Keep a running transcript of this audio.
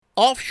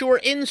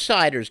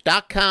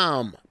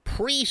OffshoreInsiders.com.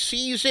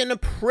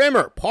 Preseason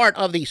primer, part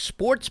of the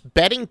sports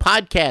betting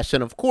podcast.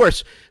 And of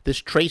course, this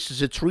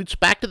traces its roots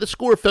back to the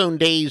scorephone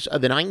days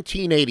of the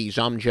 1980s.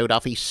 I'm Joe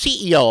Duffy,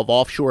 CEO of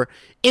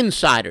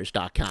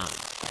OffshoreInsiders.com.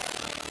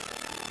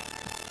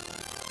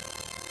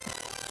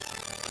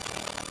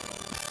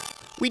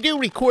 We do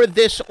record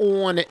this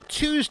on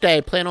Tuesday.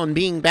 I plan on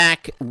being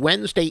back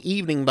Wednesday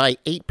evening by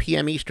 8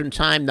 p.m. Eastern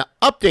Time to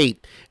update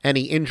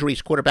any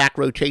injuries, quarterback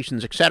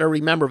rotations, etc.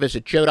 Remember,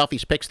 visit Joe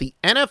Duffy's Picks, the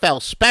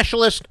NFL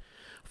specialist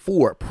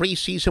for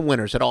preseason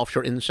winners at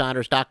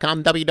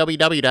OffshoreInsiders.com,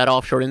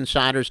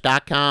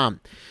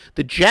 www.OffshoreInsiders.com.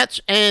 The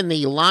Jets and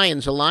the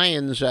Lions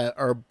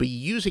are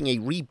using a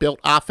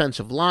rebuilt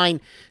offensive line.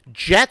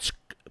 Jets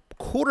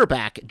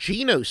quarterback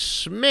Geno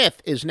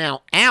Smith is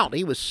now out.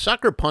 He was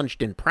sucker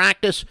punched in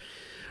practice.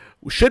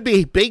 Should be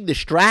a big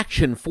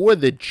distraction for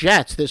the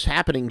Jets, this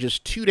happening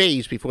just 2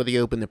 days before they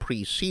open the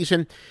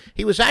preseason.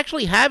 He was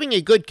actually having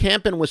a good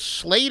camp and was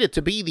slated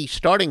to be the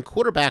starting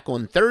quarterback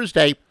on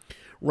Thursday.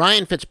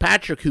 Ryan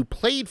Fitzpatrick, who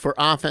played for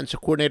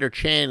offensive coordinator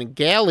Chan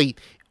Gailey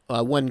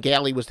when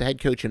Gailey was the head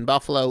coach in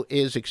Buffalo,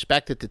 is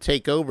expected to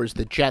take over as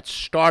the Jets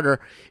starter.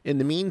 In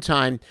the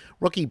meantime,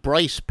 rookie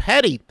Bryce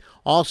Petty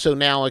also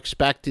now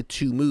expected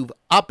to move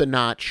up a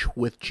notch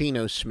with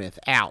Geno Smith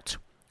out.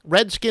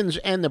 Redskins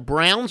and the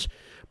Browns.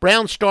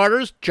 Brown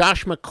starters,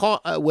 Josh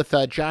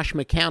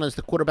McCown as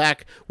the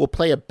quarterback, will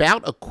play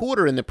about a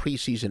quarter in the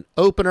preseason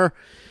opener.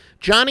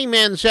 Johnny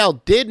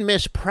Manziel did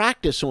miss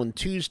practice on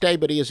Tuesday,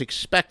 but he is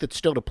expected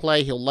still to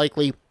play. He'll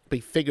likely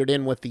be figured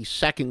in with the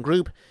second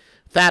group.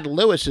 Thad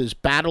Lewis is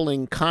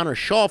battling Connor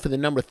Shaw for the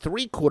number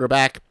 3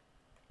 quarterback.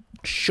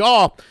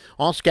 Shaw,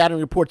 all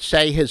scouting reports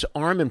say his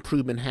arm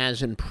improvement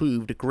has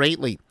improved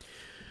greatly.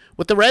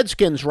 With the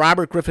Redskins,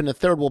 Robert Griffin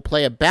III will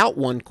play about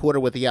 1 quarter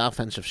with the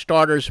offensive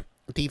starters.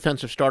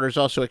 Defensive starters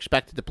also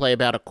expected to play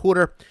about a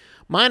quarter.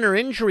 Minor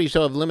injuries,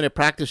 though, have limited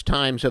practice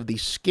times of the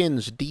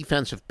Skins'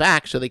 defensive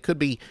back, so they could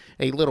be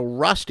a little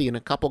rusty, and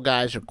a couple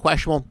guys are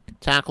questionable.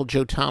 Tackle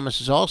Joe Thomas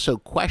is also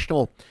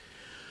questionable.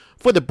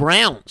 For the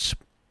Browns,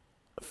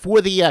 for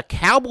the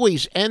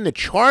Cowboys and the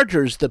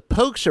Chargers, the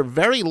Pokes are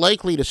very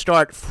likely to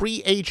start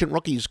free agent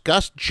rookies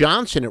Gus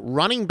Johnson at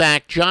running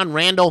back. John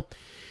Randall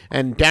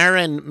and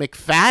Darren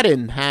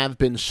McFadden have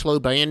been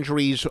slowed by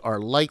injuries, are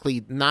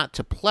likely not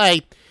to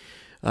play.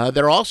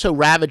 They're also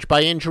ravaged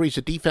by injuries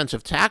at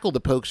defensive tackle. The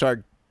Pokes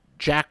are.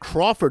 Jack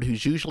Crawford,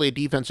 who's usually a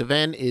defensive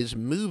end, is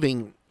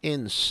moving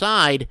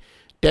inside.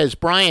 Des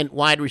Bryant,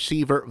 wide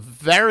receiver,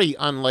 very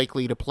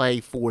unlikely to play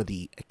for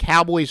the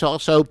Cowboys.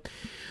 Also,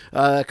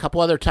 a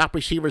couple other top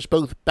receivers,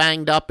 both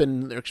banged up,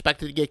 and they're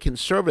expected to get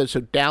conservative,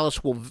 so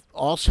Dallas will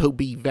also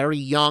be very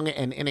young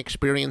and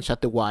inexperienced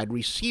at the wide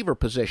receiver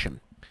position.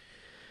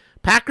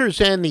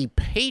 Packers and the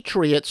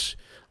Patriots.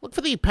 Look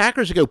for the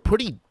Packers to go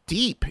pretty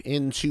deep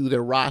into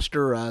their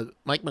roster.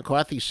 Mike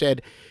McCarthy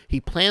said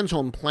he plans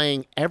on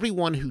playing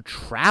everyone who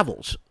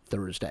travels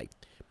Thursday.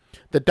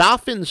 The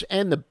Dolphins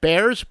and the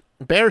Bears.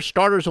 Bears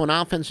starters on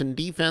offense and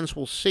defense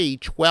will see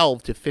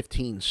 12 to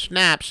 15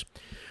 snaps.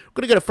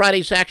 We're going to go to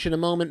Friday's action in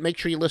a moment. Make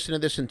sure you listen to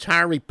this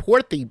entire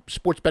report, the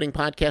sports betting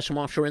podcast from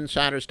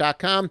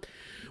OffshoreInsiders.com.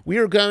 We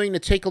are going to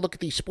take a look at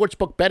the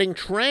sportsbook betting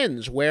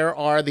trends.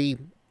 Where's the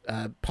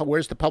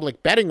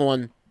public betting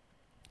on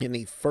in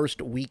the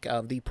first week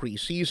of the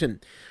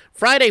preseason?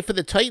 Friday for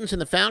the Titans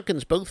and the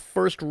Falcons, both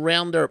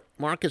first-rounder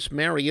Marcus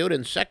Mariota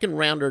and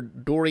second-rounder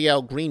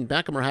Dorial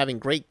Green-Beckham are having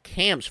great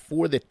camps.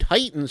 For the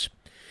Titans,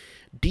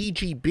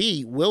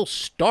 DGB will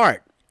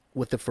start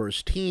with the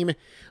first team.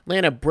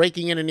 Atlanta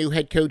breaking in a new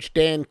head coach,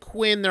 Dan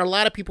Quinn. There are a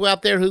lot of people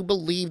out there who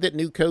believe that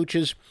new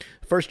coaches,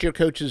 first-year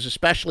coaches,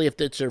 especially if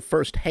it's their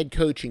first head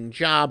coaching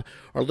job,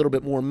 are a little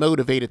bit more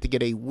motivated to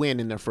get a win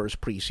in their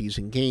first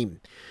preseason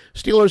game.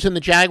 Steelers and the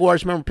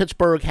Jaguars. Remember,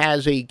 Pittsburgh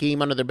has a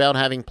game under their belt,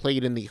 having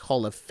played in the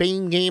Hall of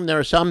Fame game. There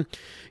are some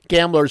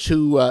gamblers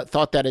who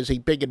thought that is a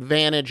big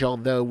advantage,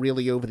 although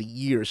really over the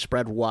years,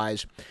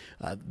 spread-wise,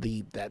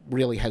 that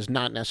really has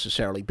not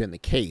necessarily been the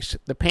case.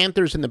 The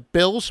Panthers and the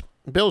Bills.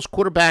 Bills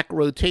quarterback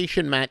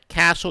rotation, Matt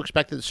Castle,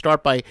 expected to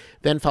start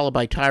then followed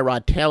by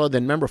Tyrod Taylor.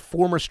 Then remember,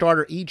 former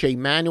starter E.J.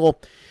 Manuel.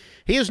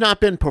 He has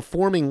not been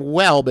performing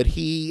well, but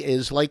he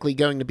is likely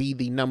going to be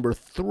the number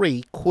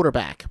 3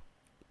 quarterback.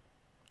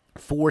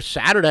 For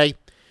Saturday,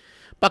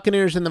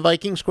 Buccaneers and the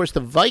Vikings. Of course, the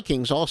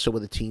Vikings also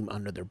with a team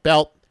under their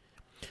belt.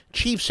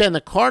 Chiefs and the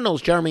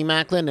Cardinals. Jeremy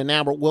Maclin and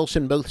Albert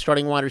Wilson, both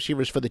starting wide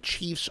receivers for the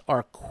Chiefs,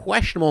 are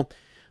questionable.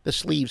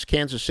 This leaves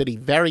Kansas City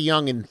very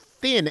young and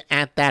thin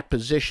at that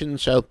position,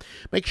 so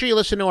make sure you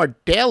listen to our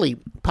daily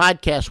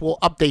podcast. We'll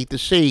update to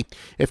see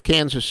if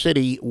Kansas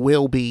City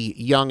will be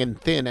young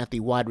and thin at the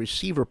wide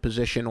receiver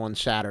position on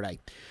Saturday.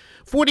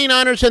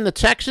 49ers and the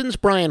Texans.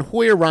 Brian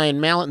Hoyer,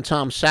 Ryan Mallett, and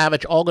Tom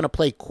Savage all going to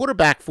play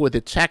quarterback for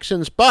the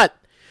Texans, but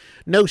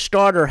no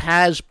starter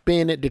has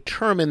been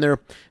determined. Their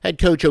head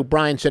coach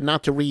O'Brien said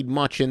not to read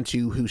much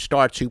into who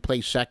starts, who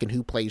plays second,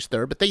 who plays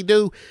third, but they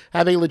do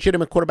have a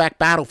legitimate quarterback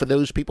battle for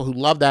those people who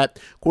love that.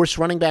 Of course,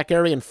 running back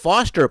Arian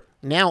Foster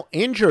now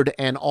injured,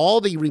 and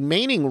all the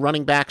remaining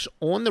running backs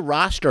on the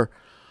roster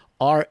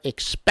are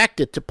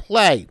expected to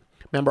play.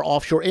 Remember,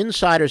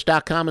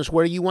 offshoreinsiders.com is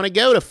where you want to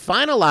go to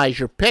finalize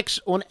your picks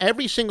on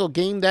every single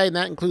game day, and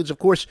that includes, of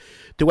course,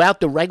 throughout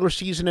the regular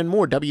season and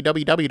more,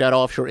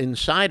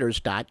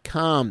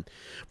 www.offshoreinsiders.com.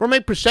 From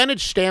a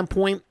percentage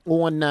standpoint,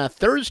 on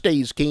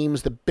Thursday's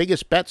games, the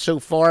biggest bet so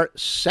far,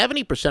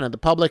 70% of the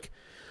public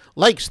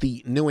likes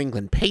the New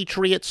England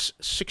Patriots.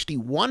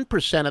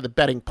 61% of the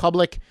betting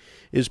public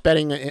is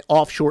betting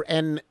offshore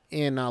and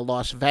in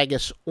Las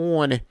Vegas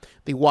on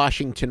the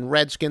Washington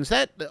Redskins.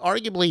 That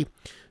arguably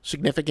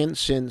significant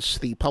since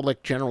the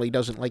public generally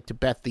doesn't like to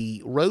bet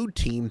the road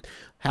team.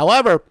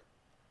 However,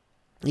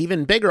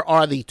 even bigger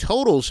are the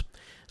totals.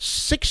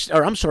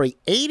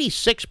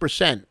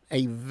 86%,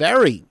 a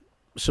very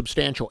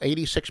substantial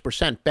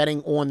 86%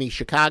 betting on the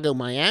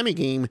Chicago-Miami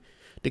game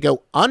to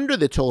go under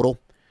the total.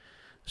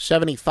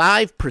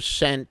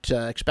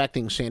 75%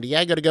 expecting San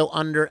Diego to go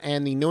under,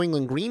 and the New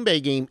England-Green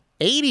Bay game,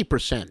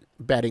 80%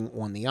 betting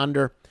on the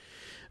under.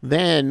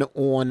 Then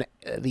on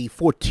the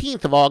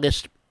 14th of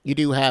August, you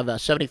do have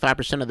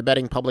 75% of the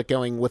betting public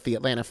going with the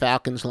Atlanta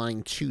Falcons,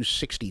 line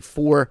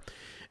 264,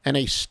 and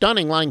a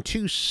stunning line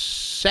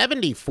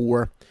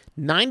 274,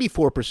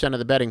 94% of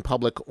the betting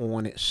public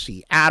on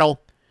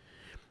Seattle.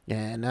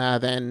 And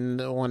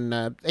then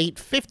on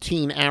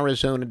 8:15,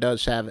 Arizona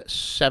does have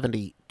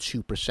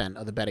 72%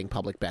 of the betting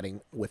public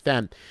betting with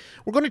them.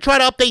 We're going to try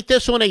to update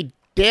this on a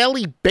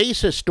daily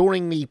basis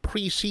during the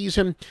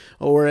preseason,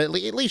 or at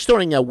least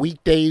during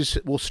weekdays.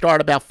 We'll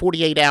start about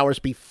 48 hours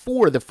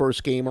before the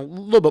first game, a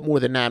little bit more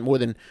than that, more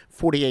than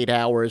 48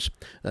 hours,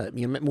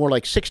 more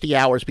like 60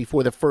 hours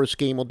before the first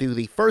game. We'll do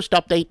the first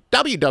update,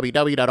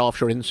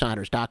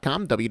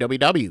 www.offshoreinsiders.com,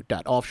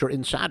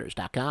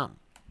 www.offshoreinsiders.com.